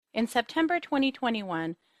In September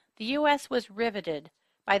 2021, the U.S. was riveted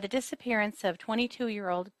by the disappearance of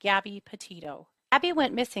 22-year-old Gabby Petito. Gabby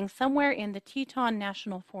went missing somewhere in the Teton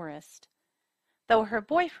National Forest, though her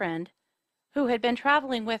boyfriend, who had been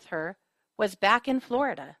traveling with her, was back in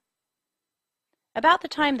Florida. About the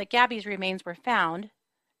time that Gabby's remains were found,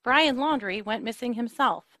 Brian Laundrie went missing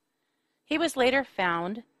himself. He was later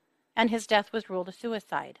found, and his death was ruled a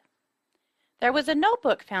suicide. There was a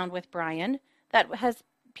notebook found with Brian that has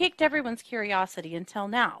piqued everyone's curiosity until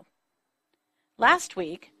now. Last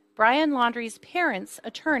week, Brian Laundrie's parents'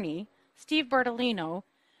 attorney, Steve Bertolino,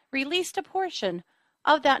 released a portion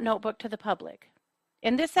of that notebook to the public.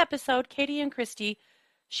 In this episode, Katie and Christy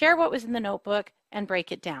share what was in the notebook and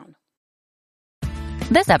break it down.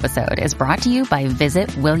 This episode is brought to you by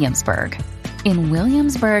Visit Williamsburg. In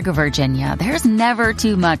Williamsburg, Virginia, there's never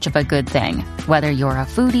too much of a good thing. Whether you're a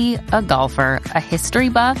foodie, a golfer, a history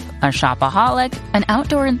buff, a shopaholic, an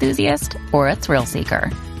outdoor enthusiast, or a thrill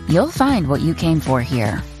seeker, you'll find what you came for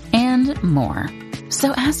here and more.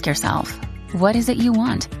 So ask yourself, what is it you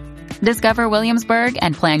want? Discover Williamsburg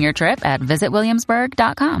and plan your trip at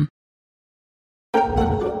visitwilliamsburg.com.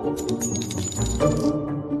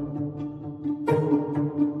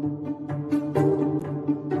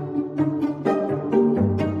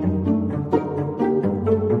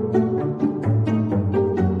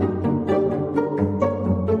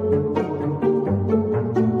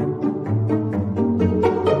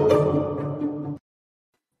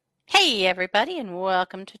 Hey, everybody, and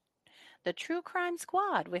welcome to the True Crime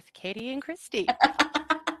Squad with Katie and Christy.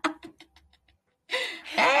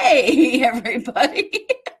 Hey, everybody.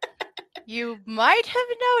 You might have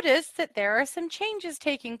noticed that there are some changes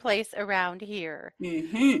taking place around here.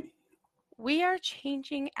 Mm-hmm. We are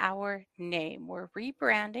changing our name. We're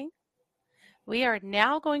rebranding. We are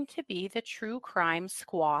now going to be the True Crime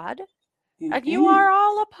Squad. Mm-hmm. And you are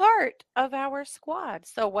all a part of our squad.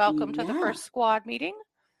 So welcome to the first squad meeting.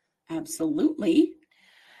 Absolutely.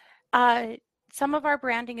 Some of our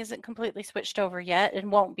branding isn't completely switched over yet and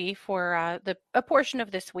won't be for a portion of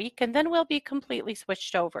this week, and then we'll be completely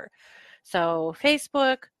switched over. So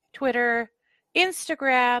Facebook, Twitter,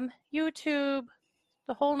 Instagram, YouTube,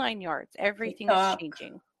 the whole 9 yards. Everything is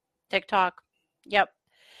changing. TikTok. Yep.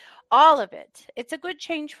 All of it. It's a good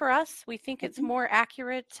change for us. We think it's more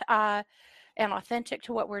accurate and authentic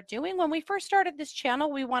to what we're doing. When we first started this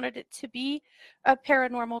channel, we wanted it to be a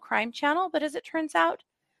paranormal crime channel, but as it turns out,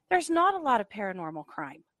 there's not a lot of paranormal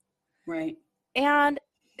crime. Right. And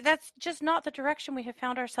that's just not the direction we have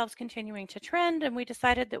found ourselves continuing to trend, and we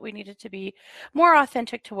decided that we needed to be more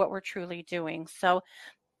authentic to what we're truly doing. So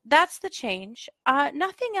that's the change.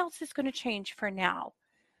 Nothing else is going to change for now.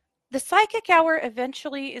 The Psychic Hour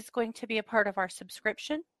eventually is going to be a part of our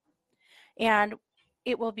subscription, and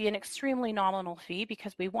it will be an extremely nominal fee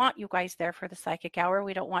because we want you guys there for the Psychic Hour.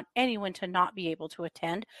 We don't want anyone to not be able to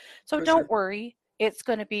attend. So don't worry. It's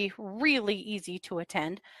going to be really easy to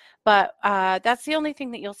attend. But that's the only thing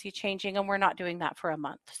that you'll see changing, and we're not doing that for a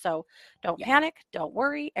month. So don't panic. Don't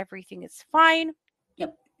worry. Everything is fine.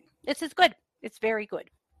 Yep. This is good. It's very good.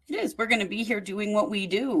 It is. We're going to be here doing what we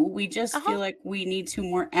do. We just feel like we need to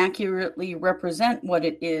more accurately represent what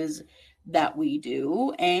it is that we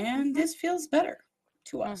do. And this feels better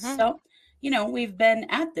to us. So, we've been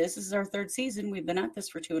at this. This is our third season. We've been at this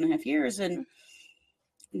for 2.5 years. And,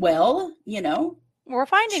 well, we're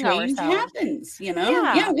finding change ourselves. Happens,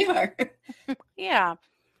 Yeah, we are. Yeah.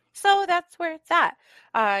 So that's where it's at.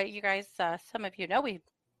 You guys, some of you know, we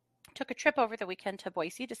took a trip over the weekend to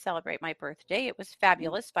Boise to celebrate my birthday. It was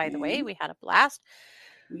fabulous, by the way. We had a blast.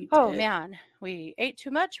 Oh, man. We ate too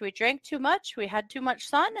much. We drank too much. We had too much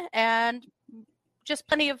sun and just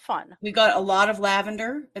plenty of fun. We got a lot of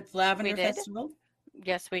lavender at the Lavender Festival.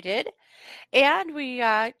 Yes, we did. And we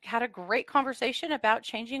had a great conversation about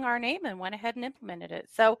changing our name and went ahead and implemented it.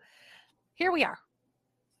 So here we are.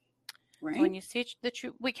 Right. When you see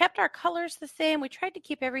we kept our colors the same. We tried to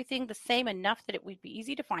keep everything the same enough that it would be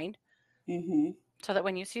easy to find. Mm-hmm. So that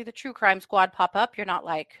when you see the True Crime Squad pop up, you're not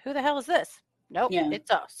like, who the hell is this? Nope,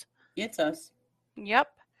 it's us. It's us. Yep.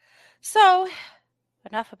 So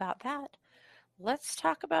enough about that. Let's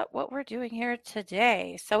talk about what we're doing here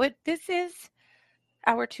today. So this is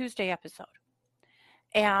our Tuesday episode.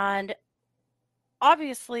 And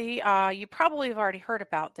obviously, you probably have already heard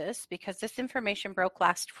about this because this information broke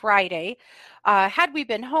last Friday. Had we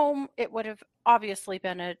been home, it would have obviously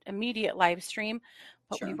been an immediate live stream,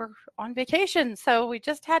 but we were on vacation, so we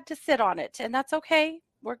just had to sit on it, and that's okay.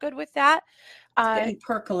 We're good with that. It's been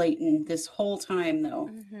percolating this whole time, though.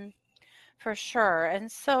 Mm-hmm. For sure.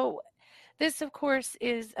 And so this, of course,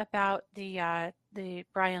 is about the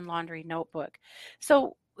Brian Laundrie notebook.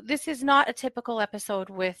 So this is not a typical episode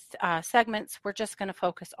with segments. We're just going to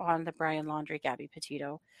focus on the Brian Laundrie, Gabby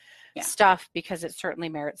Petito stuff because it certainly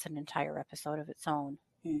merits an entire episode of its own.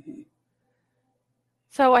 Mm-hmm.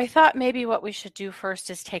 So I thought maybe what we should do first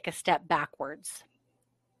is take a step backwards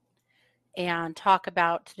and talk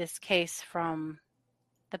about this case from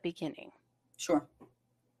the beginning. Sure.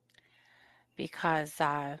 Because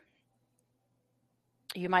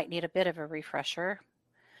you might need a bit of a refresher.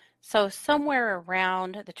 So somewhere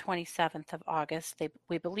around the 27th of August,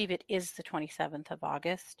 we believe it is the 27th of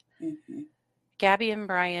August, mm-hmm. Gabby and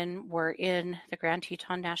Brian were in the Grand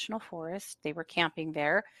Teton National Forest. They were camping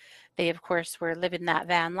there. They, of course, were living that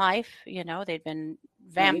van life. You know, they'd been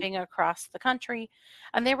vamping across the country,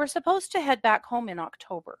 and they were supposed to head back home in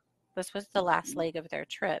October. This was the last leg of their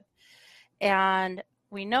trip. And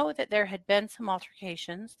we know that there had been some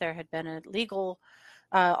altercations. There had been a legal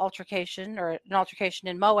altercation, or an altercation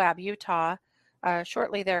in Moab, Utah,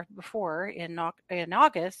 shortly there before in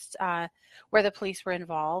August, where the police were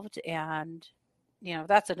involved. And, you know,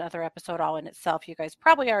 that's another episode all in itself. You guys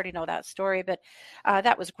probably already know that story, but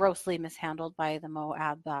that was grossly mishandled by the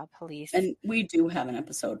Moab police. And we do have an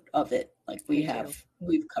episode of it. Like we've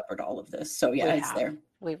covered all of this. So yeah, it's there.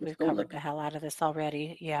 We've covered the hell out of this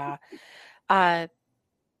already. Yeah.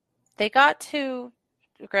 They got to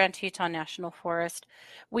Grand Teton National Forest.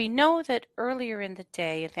 We know that earlier in the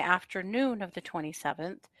day, in the afternoon of the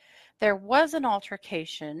 27th, there was an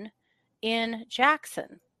altercation in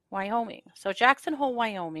Jackson, Wyoming. So Jackson Hole,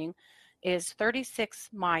 Wyoming is 36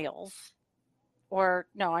 miles,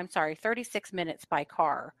 36 minutes by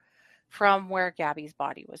car from where Gabby's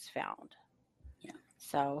body was found. Yeah.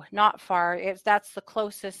 So not far. That's the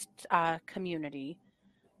closest community.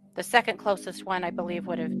 The second closest one, I believe,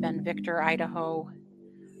 would have been Victor, Idaho,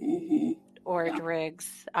 or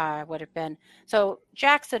Driggs would have been. So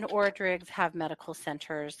Jackson or Driggs have medical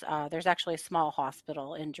centers. There's actually a small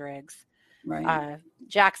hospital in Driggs. Right.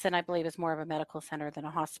 Jackson, I believe, is more of a medical center than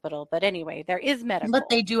a hospital. But anyway, there is medical. But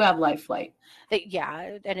they do have Life Flight.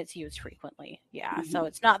 And it's used frequently. Yeah. Mm-hmm. So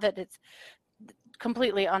it's not that it's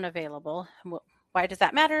completely unavailable. Why does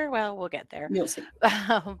that matter? Well, we'll get there. You'll see.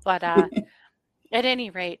 But at any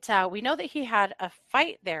rate, we know that he had a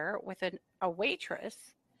fight there with a waitress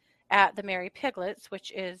at the Mary Piglet's,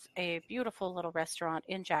 which is a beautiful little restaurant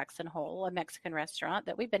in Jackson Hole, a Mexican restaurant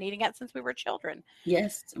that we've been eating at since we were children.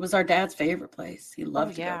 Yes, it was our dad's favorite place. He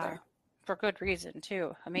loved to go there. For good reason,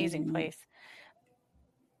 too. Amazing place.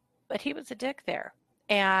 But he was a dick there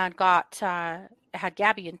and had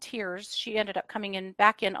Gabby in tears. She ended up coming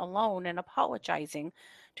back in alone and apologizing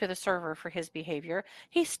to the server for his behavior.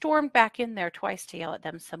 He stormed back in there twice to yell at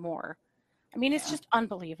them some more. I mean, it's just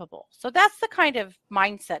unbelievable. So that's the kind of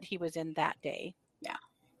mindset he was in that day. Yeah.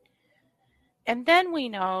 And then we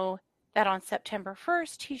know that on September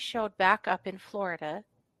 1st, he showed back up in Florida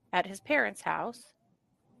at his parents' house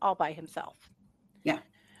all by himself. Yeah.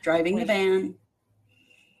 Driving the van.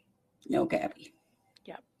 No Gabby.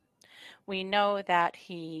 Yep. We know that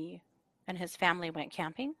he and his family went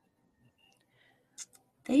camping.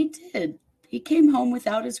 They did. He came home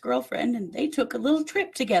without his girlfriend and they took a little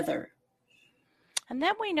trip together. And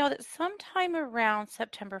then we know that sometime around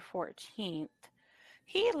September 14th,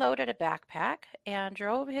 he loaded a backpack and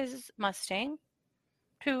drove his Mustang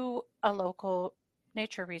to a local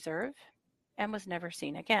nature reserve and was never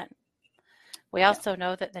seen again. We also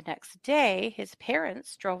know that the next day, his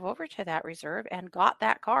parents drove over to that reserve and got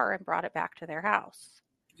that car and brought it back to their house.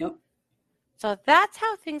 Yep. So that's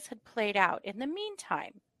how things had played out. In the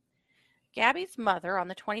meantime, Gabby's mother on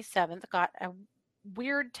the 27th got a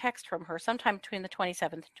weird text from her sometime between the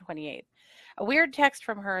 27th and 28th. A weird text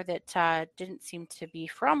from her that didn't seem to be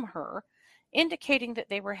from her, indicating that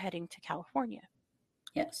they were heading to California.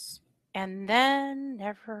 Yes. And then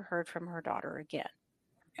never heard from her daughter again.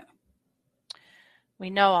 Yeah.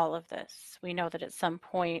 We know all of this. We know that at some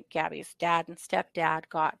point, Gabby's dad and stepdad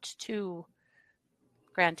got to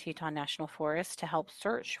Grand Teton National Forest to help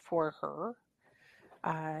search for her.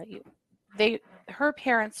 Her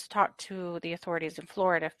parents talked to the authorities in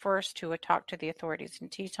Florida first, who had talked to the authorities in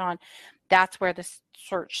Teton. That's where the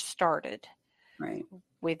search started. Right.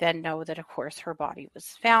 We then know that, of course, her body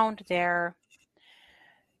was found there,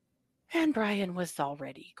 and Brian was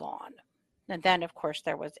already gone. And then, of course,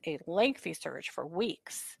 there was a lengthy search for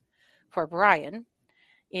weeks for Brian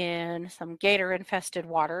in some gator-infested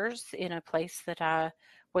waters in a place that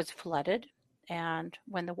was flooded. And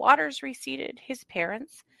when the waters receded, his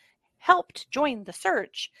parents helped join the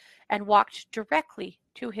search and walked directly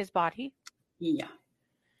to his body. Yeah.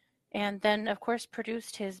 And then, of course,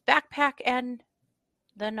 produced his backpack and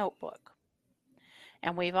the notebook.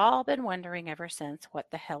 And we've all been wondering ever since what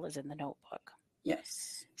the hell is in the notebook.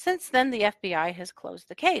 Yes. Since then, the FBI has closed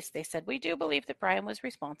the case. They said, we do believe that Brian was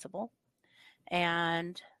responsible,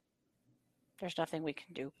 and there's nothing we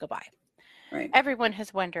can do. Goodbye. Right. Everyone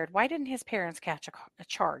has wondered, why didn't his parents catch a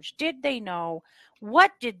charge? Did they know?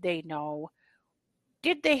 What did they know?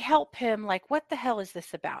 Did they help him? Like, what the hell is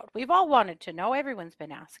this about? We've all wanted to know. Everyone's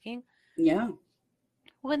been asking. Yeah.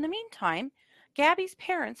 Well, in the meantime, Gabby's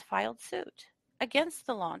parents filed suit against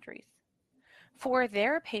the Laundries for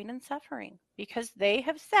their pain and suffering because they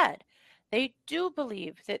have said they do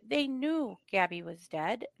believe that they knew Gabby was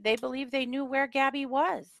dead. They believe they knew where Gabby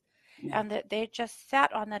was, Yeah. and that they just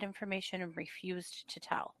sat on that information and refused to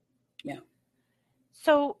tell. Yeah.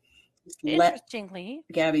 So, Just let interestingly,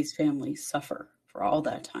 Gabby's family suffer for all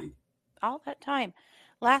that time.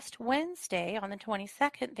 last Wednesday on the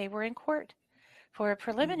 22nd, they were in court for a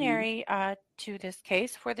preliminary to this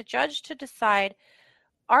case for the judge to decide,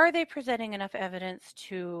 are they presenting enough evidence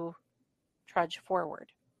to trudge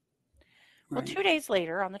forward? Well, Right. 2 days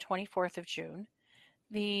later, on the 24th of June,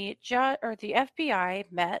 the FBI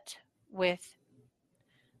met with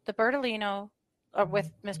the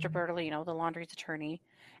with Mr. Bertolino, the Laundrie's attorney,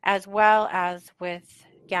 as well as with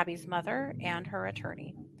Gabby's mother and her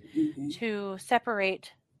attorney, to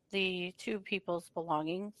separate the two people's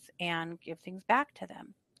belongings and give things back to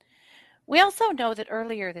them. We also know that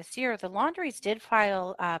earlier this year, the Laundries did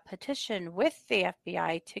file a petition with the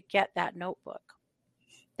FBI to get that notebook.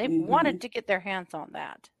 They wanted to get their hands on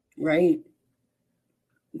that. Right.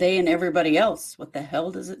 They and everybody else. What the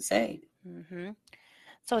hell does it say?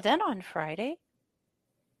 So then on Friday,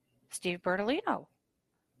 Steve Bertolino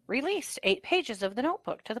released 8 pages of the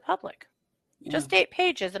notebook to the public. Yeah. Just 8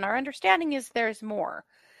 pages, and our understanding is there's more.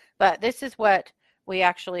 But this is what we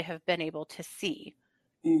actually have been able to see.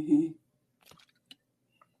 There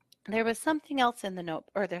was something else in the note,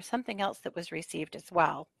 or there's something else that was received as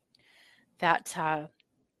well. That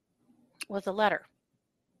was a letter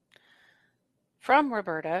from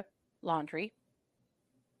Roberta Laundrie,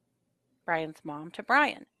 Brian's mom, to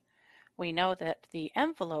Brian. We know that the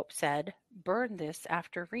envelope said, burn this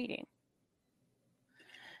after reading.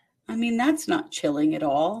 I mean, that's not chilling at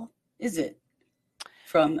all, is it?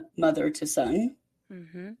 From mother to son.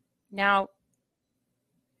 Now,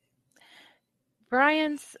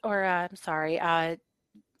 Gabby's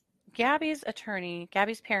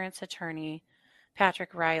parents' attorney,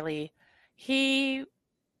 Patrick Riley, he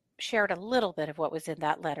shared a little bit of what was in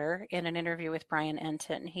that letter in an interview with Brian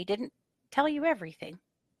Enton. He didn't tell you everything.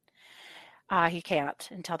 He can't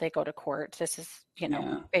until they go to court. This is,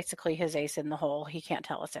 basically his ace in the hole. He can't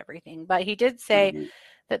tell us everything. But he did say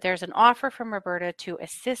that there's an offer from Roberta to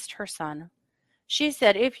assist her son. She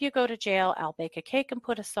said, if you go to jail, I'll bake a cake and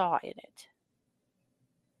put a saw in it.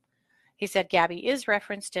 He said Gabby is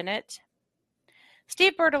referenced in it.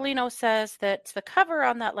 Steve Bertolino says that the cover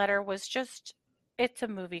on that letter was just, it's a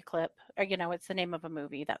movie clip. Or, it's the name of a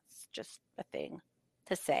movie. That's just a thing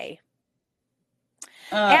to say.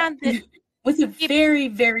 And with a very,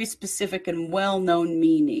 very specific and well-known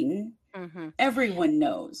meaning. Everyone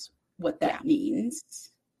knows what that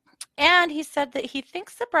means. And he said that he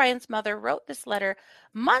thinks that Brian's mother wrote this letter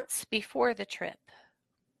months before the trip.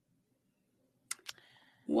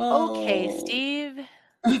 Well, okay, Steve.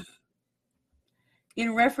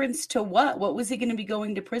 In reference to what? What was he going to be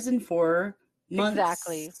going to prison for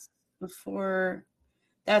months before?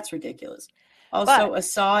 That's ridiculous. Also, a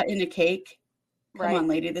saw in a cake. Come on,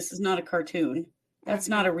 lady. This is not a cartoon. That's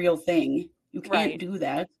not a real thing. You can't do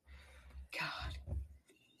that. God.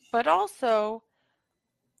 But also,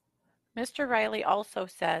 Mr. Riley also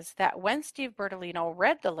says that when Steve Bertolino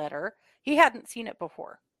read the letter, he hadn't seen it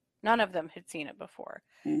before. None of them had seen it before,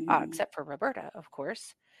 except for Roberta, of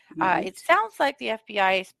course. It sounds like the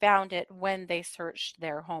FBI found it when they searched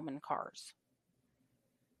their home and cars.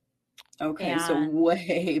 Okay, so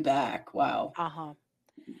way back. Wow.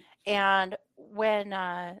 And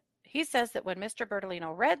when he says that when Mr.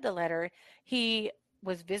 Bertolino read the letter, he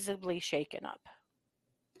was visibly shaken up.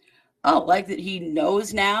 Oh, like that he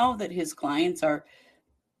knows now that his clients are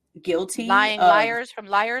guilty. Liars from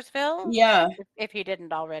Liarsville? Yeah. If he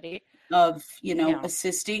didn't already. Of,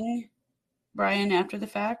 assisting Brian after the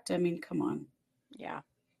fact. I mean, come on. Yeah.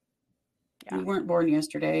 You weren't born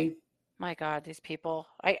yesterday. My God, these people.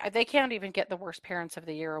 They can't even get the Worst Parents of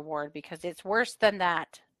the Year award because it's worse than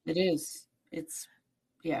that. It is. It's,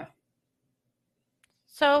 yeah.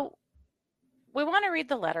 So we want to read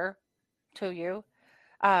the letter to you,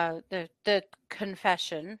 the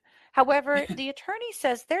confession. However, the attorney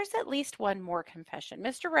says there's at least one more confession.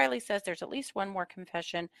 Mr. Riley says there's at least one more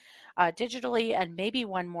confession digitally and maybe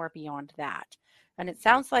one more beyond that. And it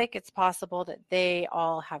sounds like it's possible that they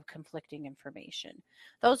all have conflicting information.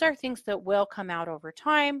 Those are things that will come out over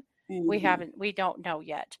time. Mm-hmm. We don't know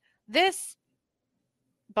yet. This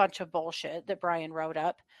bunch of bullshit that Brian wrote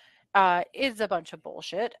up is a bunch of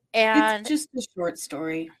bullshit. It's And just a short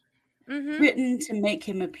story mm-hmm, written to make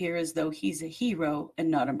him appear as though he's a hero and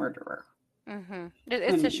not a murderer. mm-hmm.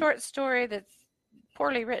 I It's a mean, short story that's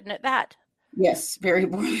poorly written at that. yes, very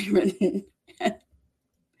poorly written.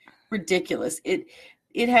 Ridiculous.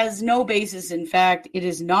 It has no basis in fact. It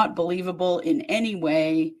is not believable in any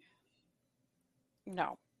way.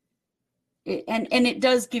 No. And it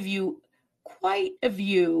does give you quite a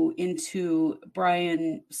view into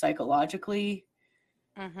Brian psychologically,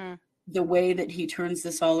 Mm-hmm, the way that he turns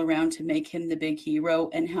this all around to make him the big hero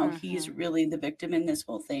and how mm-hmm. he's really the victim in this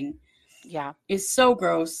whole thing Yeah. is so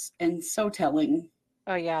gross and so telling.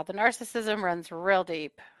 Oh, yeah. The narcissism runs real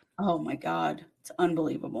deep. Oh my God, it's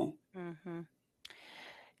unbelievable. Mm-hmm.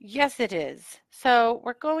 Yes, it is. So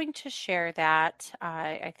we're going to share that.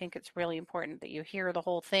 I think it's really important that you hear the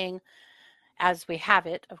whole thing as we have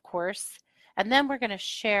it, of course. And then we're going to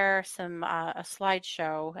share a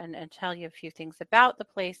slideshow and tell you a few things about the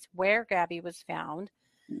place where Gabby was found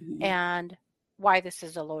Hmm. and why this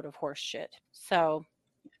is a load of horse shit. So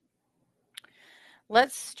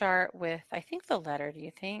let's start with, I think, the letter. Do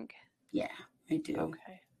you think? Yeah, I do.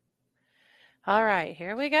 Okay. All right,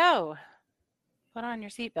 here we go. Put on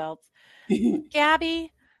your seatbelts.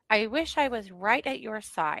 Gabby, I wish I was right at your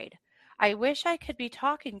side. I wish I could be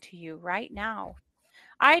talking to you right now.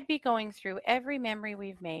 I'd be going through every memory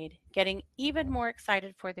we've made, getting even more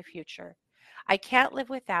excited for the future. I can't live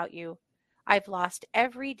without you. I've lost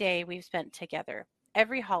every day we've spent together,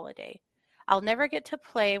 every holiday. I'll never get to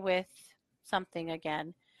play with something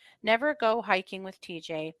again, never go hiking with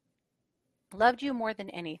TJ. Loved you more than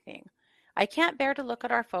anything. I can't bear to look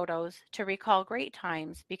at our photos, to recall great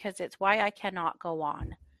times, because it's why I cannot go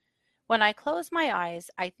on. When I close my eyes,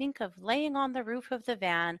 I think of laying on the roof of the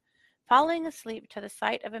van, falling asleep to the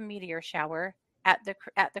sight of a meteor shower at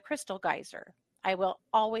the crystal geyser. I will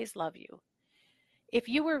always love you. If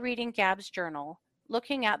you were reading Gab's journal,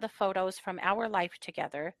 looking at the photos from our life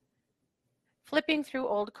together, flipping through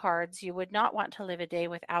old cards, you would not want to live a day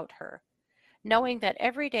without her. Knowing that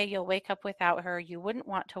every day you'll wake up without her, you wouldn't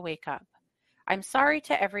want to wake up. I'm sorry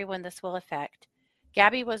to everyone this will affect.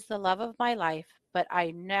 Gabby was the love of my life, but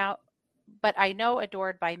I know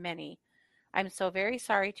adored by many. I'm so very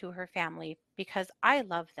sorry to her family because I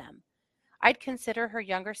love them. I'd consider her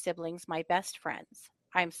younger siblings my best friends.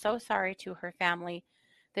 I'm so sorry to her family.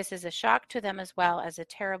 This is a shock to them as well as a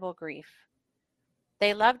terrible grief.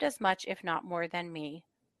 They loved as much, if not more, than me.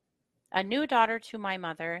 A new daughter to my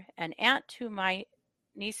mother, an aunt to my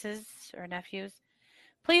nieces or nephews.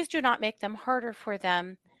 Please do not make them harder for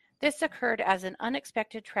them. This occurred as an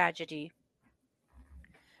unexpected tragedy.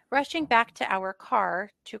 Rushing back to our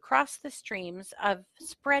car to cross the streams of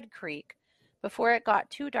Spread Creek before it got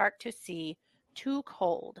too dark to see, too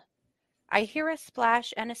cold. I hear a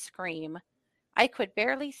splash and a scream. I could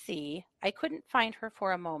barely see. I couldn't find her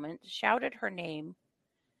for a moment, shouted her name.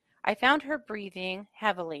 I found her breathing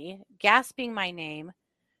heavily, gasping my name.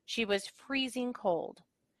 She was freezing cold.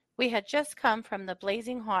 We had just come from the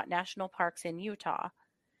blazing hot national parks in Utah.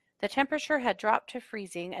 The temperature had dropped to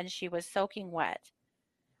freezing and she was soaking wet.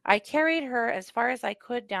 I carried her as far as I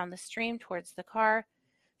could down the stream towards the car,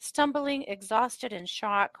 stumbling, exhausted and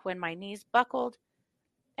shock when my knees buckled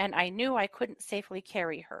and I knew I couldn't safely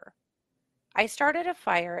carry her. I started a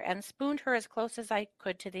fire and spooned her as close as I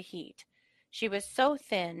could to the heat. She was so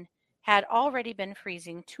thin, had already been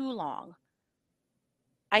freezing too long.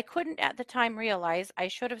 I couldn't at the time realize I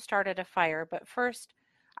should have started a fire, but first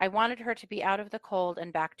I wanted her to be out of the cold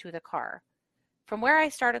and back to the car. From where I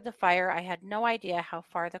started the fire, I had no idea how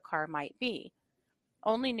far the car might be,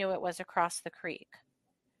 only knew it was across the creek.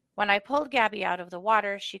 When I pulled Gabby out of the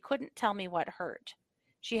water, she couldn't tell me what hurt.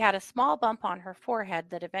 She had a small bump on her forehead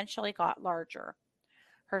that eventually got larger.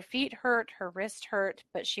 Her feet hurt, her wrist hurt,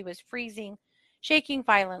 but she was freezing, shaking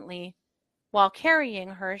violently. While carrying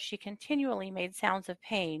her, she continually made sounds of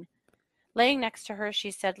pain. Laying next to her,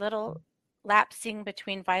 she said little, lapsing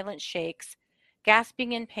between violent shakes,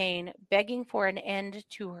 gasping in pain, begging for an end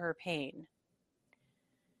to her pain.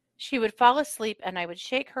 She would fall asleep and I would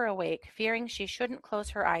shake her awake, fearing she shouldn't close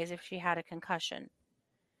her eyes if she had a concussion.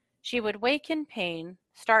 She would wake in pain,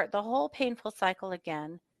 start the whole painful cycle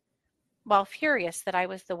again, while furious that I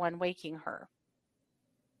was the one waking her.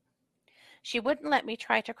 She wouldn't let me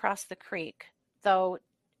try to cross the creek, though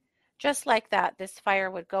just like that this fire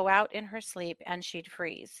would go out in her sleep and she'd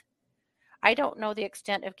freeze. I don't know the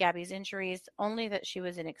extent of Gabby's injuries, only that she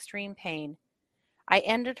was in extreme pain. I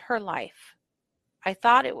ended her life. I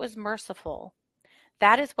thought it was merciful.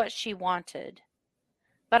 That is what she wanted.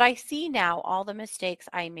 But I see now all the mistakes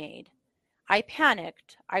I made. I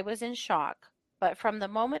panicked. I was in shock. But from the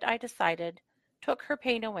moment I decided, took her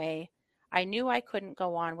pain away, I knew I couldn't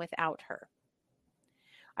go on without her.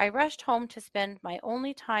 I rushed home to spend my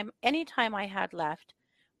only time, any time I had left,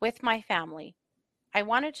 with my family. I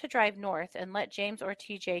wanted to drive north and let James or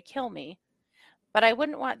TJ kill me, but I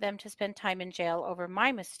wouldn't want them to spend time in jail over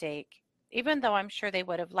my mistake, even though I'm sure they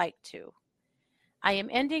would have liked to. I am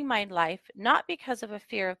ending my life not because of a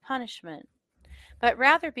fear of punishment, but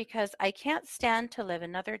rather because I can't stand to live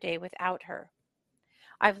another day without her.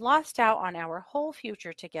 I've lost out on our whole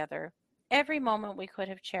future together, every moment we could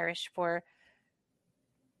have cherished for.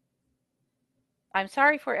 I'm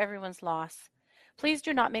sorry for everyone's loss. Please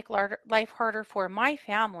do not make life harder for my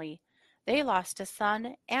family. They lost a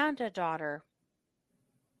son and a daughter.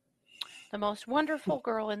 The most wonderful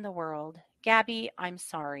girl in the world. Gabby, I'm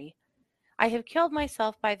sorry. I have killed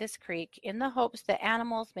myself by this creek in the hopes that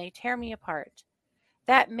animals may tear me apart.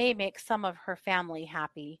 That may make some of her family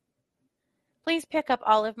happy. Please pick up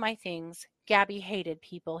all of my things. Gabby hated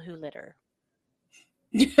people who litter.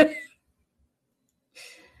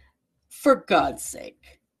 For God's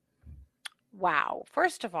sake. Wow.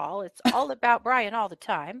 First of all, it's all about Brian all the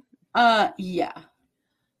time. Yeah.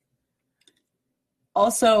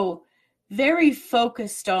 Also, very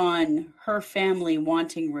focused on her family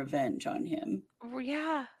wanting revenge on him.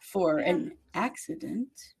 Yeah. For an accident.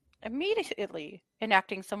 Immediately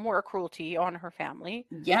enacting some more cruelty on her family.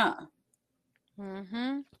 Yeah.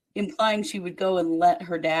 Mm-hmm. Implying she would go and let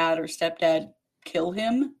her dad or stepdad kill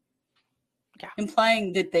him. Yeah.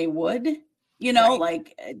 Implying that they would. You know,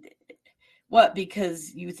 like, what,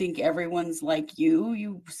 because you think everyone's like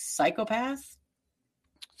you psychopath?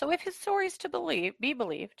 So if his story is to be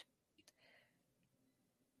believed,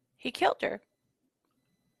 he killed her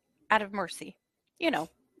out of mercy. You know,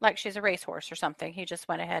 like she's a racehorse or something. He just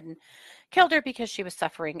went ahead and killed her because she was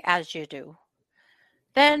suffering, as you do.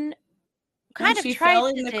 Then When kind of she tried fell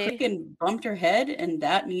in to the creek dig. and bumped her head, and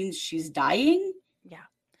that means she's dying? Yeah.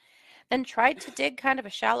 Then tried to dig kind of a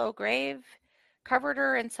shallow grave, covered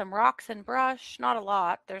her in some rocks and brush. Not a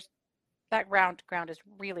lot. There's that ground is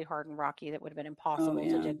really hard and rocky. That would have been Oh, impossible to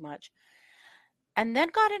yeah. dig much. And then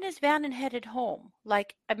got in his van and headed home,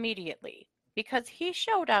 like immediately, because he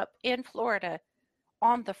showed up in Florida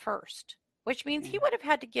on the 1st, which means he would have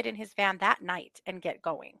had to get in his van that night and get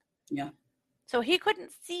going. Yeah. So he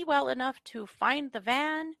couldn't see well enough to find the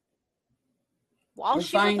van while Or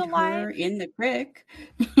she was find her alive. in the creek.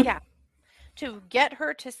 Yeah, to get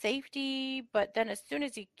her to safety. But then as soon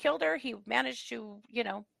as he killed her, he managed to,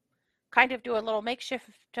 kind of do a little makeshift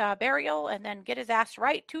burial and then get his ass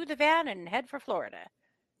right to the van and head for Florida.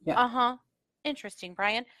 Yeah. Uh-huh. Interesting,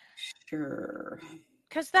 Brian. Sure.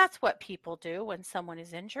 Because that's what people do when someone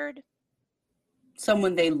is injured.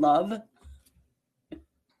 Someone they love.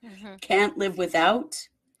 Mm-hmm. Can't live without.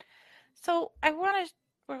 So I want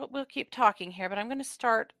to, we'll keep talking here, but I'm going to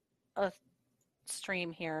start a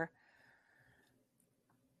stream here,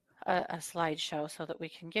 a slideshow, so that we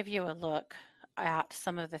can give you a look at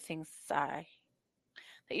some of the things that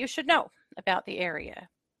you should know about the area.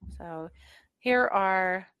 So here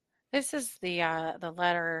are, this is the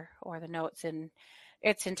letter or the notes in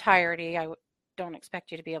its entirety. I don't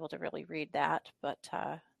expect you to be able to really read that, but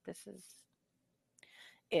this is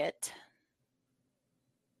it.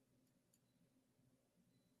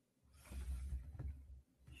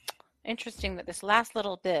 Interesting that this last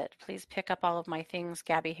little bit, please pick up all of my things,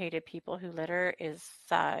 Gabby hated people who litter, is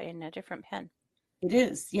in a different pen. It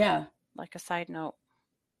is, yeah. Like a side note.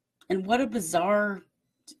 And what a bizarre,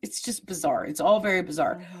 it's just bizarre. It's all very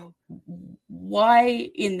bizarre. Mm-hmm. Why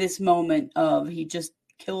in this moment of he just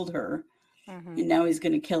killed her Mm-hmm. and now he's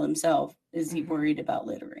going to kill himself, is he Mm-hmm. worried about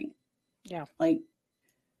littering? Yeah. Like,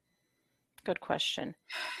 good question.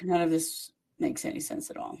 None of this makes any sense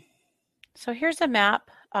at all. So here's a map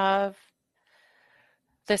of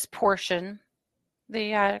this portion.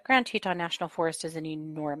 The Grand Teton National Forest is an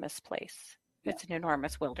enormous place. It's an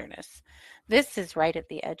enormous wilderness. This is right at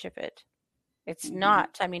the edge of it. It's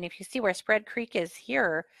not, I mean, if you see where Spread Creek is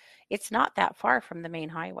here, it's not that far from the main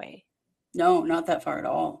highway. No, not that far at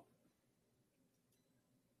all.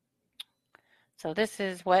 So this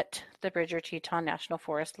is what the Bridger Teton National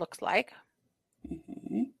Forest looks like.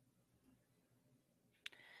 Mm-hmm.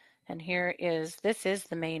 And this is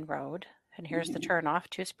the main road. And here's the turnoff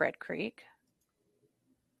to Spread Creek.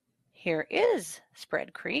 Here is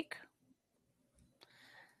Spread Creek.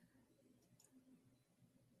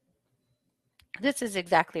 This is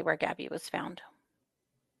exactly where Gabby was found.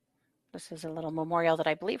 This is a little memorial that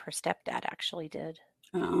I believe her stepdad actually did.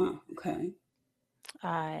 Okay.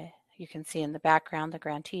 You can see in the background the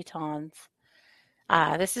Grand Tetons.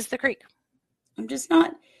 This is the creek. I'm just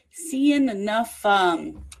not seeing enough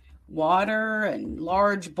water and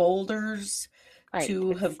large boulders Right.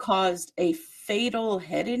 to have caused a fatal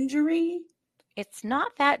head injury. It's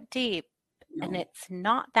not that deep and No. it's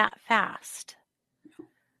not that fast.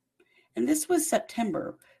 And this was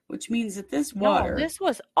September, which means that this No, water, this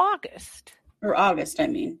was August. or August, I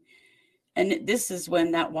mean, and this is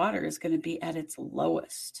when that water is going to be at its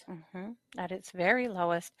lowest. At its very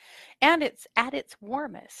lowest, and it's at its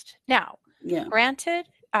warmest. Now, Yeah. granted,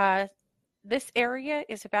 this area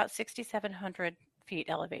is about 6,700 feet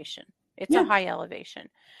elevation. It's a Yeah. high elevation.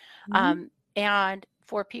 Mhm. And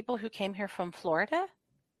for people who came here from Florida,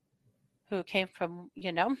 who came from,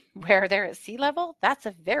 where they're at sea level, that's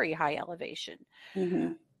a very high elevation.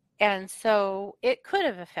 Mhm. And so it could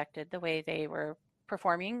have affected the way they were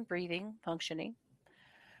performing, breathing, functioning.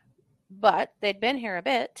 But they'd been here a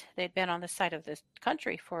bit. They'd been on the side of this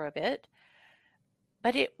country for a bit.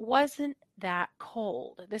 But it wasn't that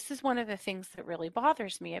cold. This is one of the things that really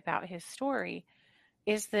bothers me about his story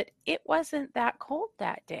is that it wasn't that cold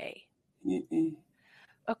that day. Mm-mm.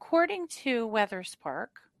 According to WeatherSpark,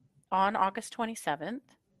 on August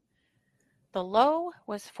 27th, the low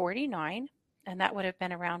was 49, and that would have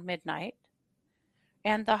been around midnight,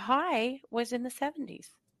 and the high was in the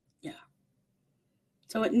 70s. Yeah.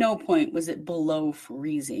 So at no point was it below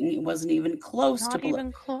freezing. It wasn't even close to Not below. even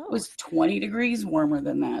It was close. 20 degrees warmer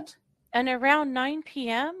than that. And around 9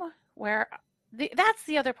 p.m., where that's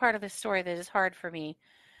the other part of the story that is hard for me,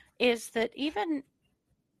 is that even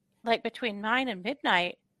like between 9 and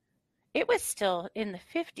midnight, it was still in the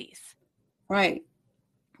 50s. Right.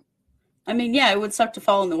 I mean, yeah, it would suck to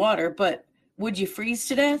fall in the water, but would you freeze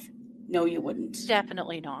to death? No, you wouldn't.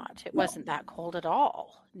 Definitely not. It No. wasn't that cold at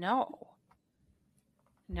all. No.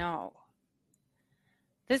 No.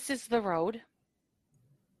 This is the road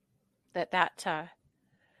that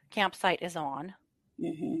campsite is on.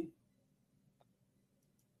 Mm-hmm.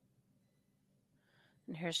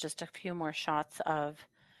 And here's just a few more shots of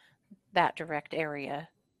that direct area.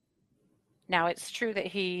 Now it's true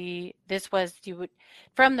that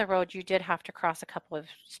from the road you did have to cross a couple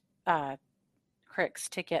of creeks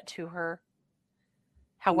to get to her.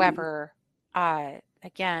 However,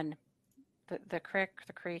 again, the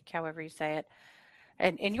creek, however you say it,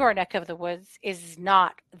 and in your neck of the woods is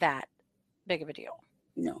not that big of a deal.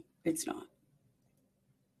 No, it's not.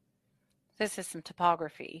 This is some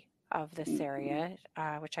topography of this area,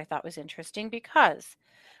 which I thought was interesting because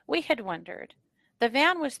we had wondered. The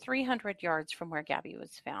van was 300 yards from where Gabby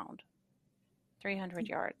was found. 300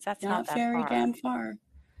 yards. That's not that very far. damn far.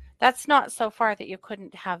 That's not so far that you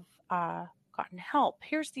couldn't have gotten help.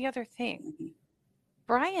 Here's the other thing. Mm-hmm.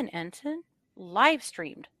 Brian Enton live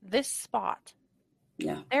streamed this spot.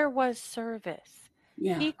 Yeah. There was service.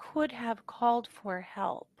 Yeah. He could have called for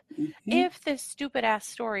help. Mm-hmm. If this stupid ass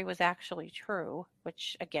story was actually true,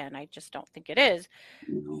 which again, I just don't think it is,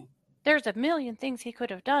 No. There's a million things he could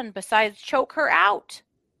have done besides choke her out.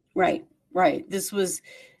 Right. This was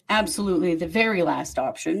absolutely the very last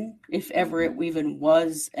option, if ever it even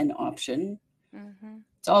was an option. Mm-hmm.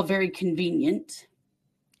 It's all very convenient.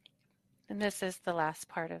 And this is the last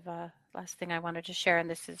part of last thing I wanted to share, and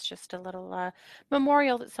this is just a little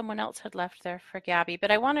memorial that someone else had left there for Gabby. But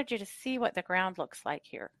I wanted you to see what the ground looks like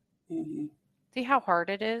here. Mm-hmm. See how hard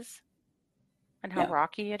it is and how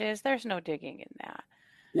rocky it is? There's no digging in that.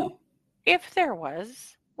 No. If there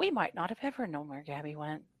was, we might not have ever known where Gabby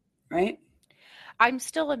went. Right. I'm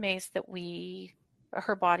still amazed that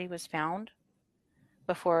her body was found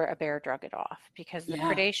before a bear drug it off, because the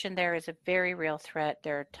predation there is a very real threat.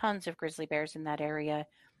 There are tons of grizzly bears in that area.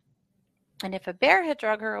 And if a bear had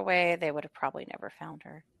drug her away, they would have probably never found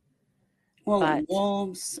her. Well, and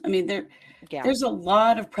wolves. I mean, there's a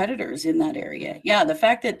lot of predators in that area. Yeah, the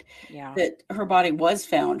fact that her body was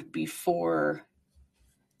found before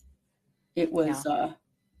it was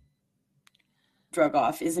drug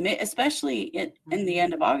off is amazing, especially in the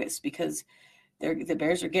end of August, because the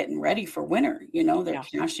bears are getting ready for winter. They're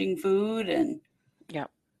caching food and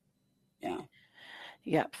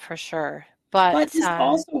Yep, for sure. But this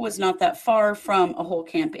also was not that far from a whole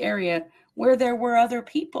camp area where there were other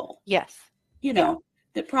people. Yes.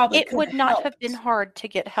 That probably it would not have been hard to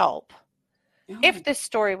get help if this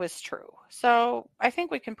story was true. So I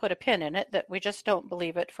think we can put a pin in it that we just don't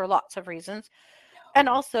believe it for lots of reasons. And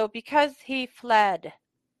also because he fled.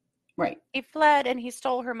 Right. He fled and he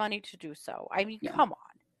stole her money to do so. I mean, come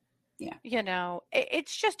on. Yeah.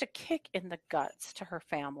 It's just a kick in the guts to her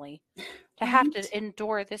family to have Right? to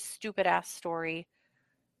endure this stupid ass story,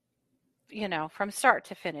 from start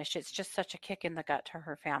to finish. It's just such a kick in the gut to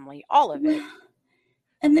her family, all of it.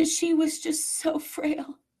 And that she was just so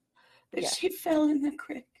frail, that Yes. she fell in the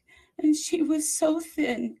creek, and she was so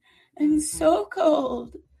thin and Mm-hmm. so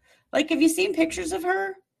cold. Like, have you seen pictures of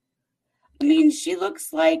her? I Yeah. mean, she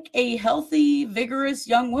looks like a healthy, vigorous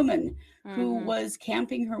young woman who Mm-hmm. was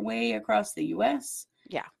camping her way across the U.S.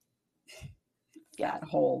 Yeah. Yeah. That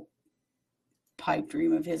whole pipe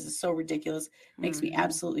dream of his is so ridiculous. Makes me Mm-hmm.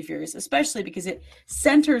 absolutely furious, especially because it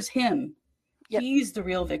centers him. Yep. He's the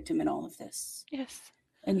real victim in all of this. Yes.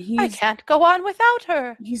 And I can't go on without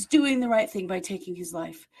her. he's doing the right thing by taking his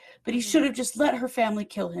life. But he should have just let her family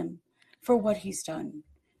kill him for what he's done.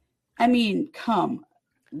 I mean, come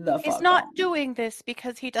the He's fuck not on. doing this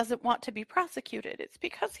because he doesn't want to be prosecuted. It's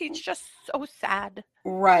because he's just so sad.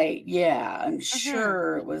 Right, yeah. I'm Mm-hmm.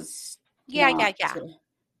 sure it was Yeah, not yeah.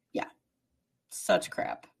 yeah, such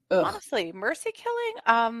crap. Ugh. Honestly, mercy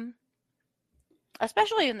killing,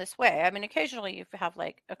 especially in this way. I mean, occasionally you have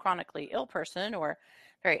like a chronically ill person or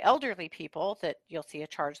very elderly people that you'll see a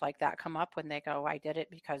charge like that come up when they go, I did it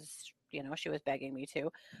because, she was begging me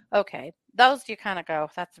to. Okay. Those you kind of go,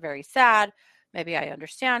 that's very sad. Maybe I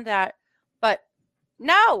understand that. But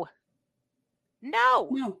no,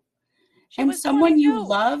 No. she And was someone you 22.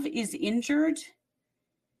 love is injured,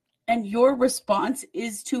 and your response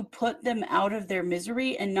is to put them out of their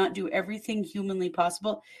misery and not do everything humanly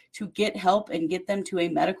possible to get help and get them to a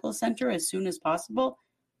medical center as soon as possible.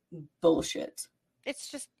 Bullshit.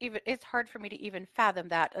 It's hard for me to even fathom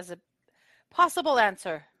that as a possible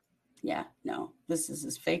answer. Yeah, no, this is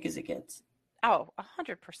as fake as it gets. Oh,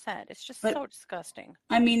 100%. It's just But so disgusting.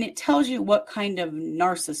 I mean, it tells you what kind of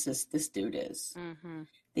narcissist this dude is. Mm-hmm.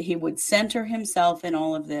 That he would center himself in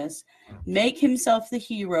all of this, make himself the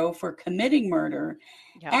hero for committing murder,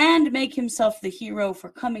 Yep. and make himself the hero for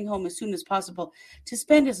coming home as soon as possible to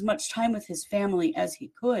spend as much time with his family as he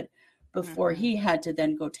could before he had to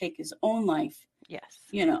then go take his own life. Yes.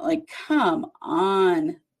 Like, come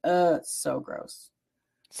on. So gross.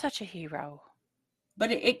 Such a hero. But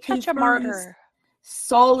it Such a confirms martyr.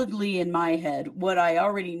 solidly in my head what I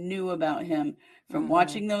already knew about him from Mm-hmm.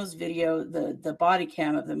 watching those videos, the body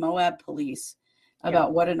cam of the Moab police,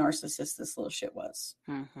 about what a narcissist this little shit was.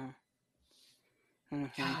 Mm-hmm.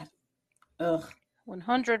 Mm-hmm. God. Ugh.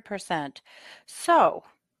 100%. So,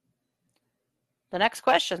 the next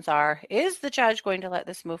questions are, is the judge going to let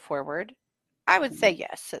this move forward? I would say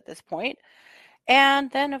yes at this point. And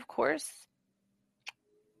then, of course,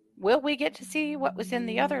 will we get to see what was in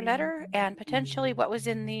the other letter and potentially what was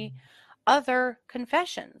in the other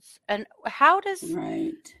confessions? And how does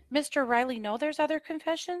Mr. Riley know there's other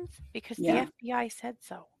confessions? Because the FBI said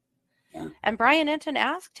so. Yeah. And Brian Enton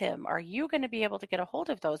asked him, are you going to be able to get a hold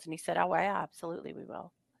of those? And he said, oh, yeah, absolutely we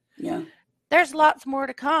will. Yeah. There's lots more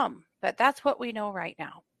to come, but that's what we know right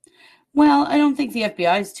now. Well, I don't think the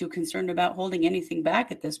FBI is too concerned about holding anything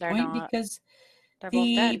back at this point because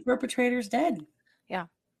the perpetrator's dead. Yeah.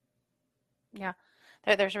 Yeah.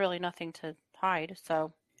 There's really nothing to hide,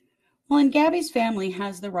 so. Well, and Gabby's family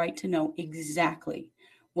has the right to know exactly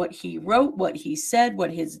what he wrote, what he said,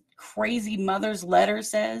 what his crazy mother's letter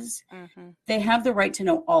says. Mm-hmm. They have the right to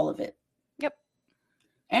know all of it. Yep.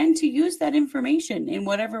 And to use that information in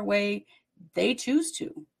whatever way they choose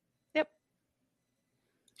to. Yep.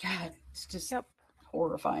 God, it's just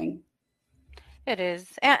horrifying. It is.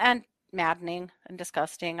 And maddening and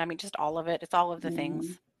disgusting. I mean, just all of it. It's all of the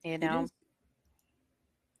things,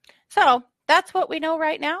 So that's what we know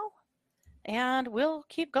right now. And we'll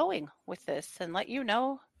keep going with this and let you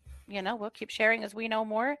know. We'll keep sharing as we know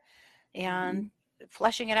more and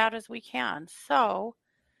fleshing it out as we can. So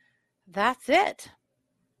that's it.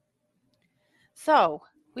 So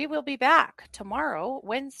we will be back tomorrow,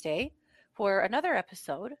 Wednesday, for another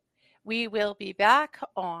episode. We will be back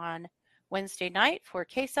on Wednesday night for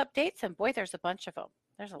case updates. And boy, there's a bunch of them.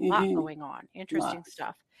 There's a lot going on. Interesting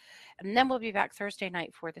stuff. And then we'll be back Thursday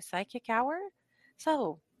night for the Psychic Hour.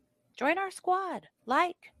 So join our squad.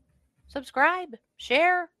 Like, subscribe,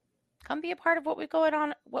 share. Come be a part of what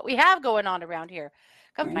we have going on around here.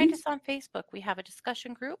 Come find us on Facebook. We have a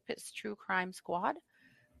discussion group. It's True Crime Squad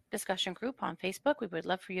discussion group on Facebook. We would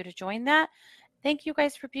love for you to join that. Thank you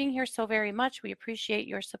guys for being here so very much. We appreciate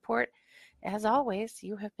your support. As always,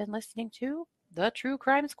 you have been listening to the True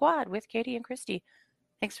Crime Squad with Katie and Christy.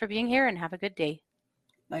 Thanks for being here and have a good day.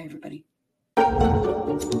 Bye, everybody.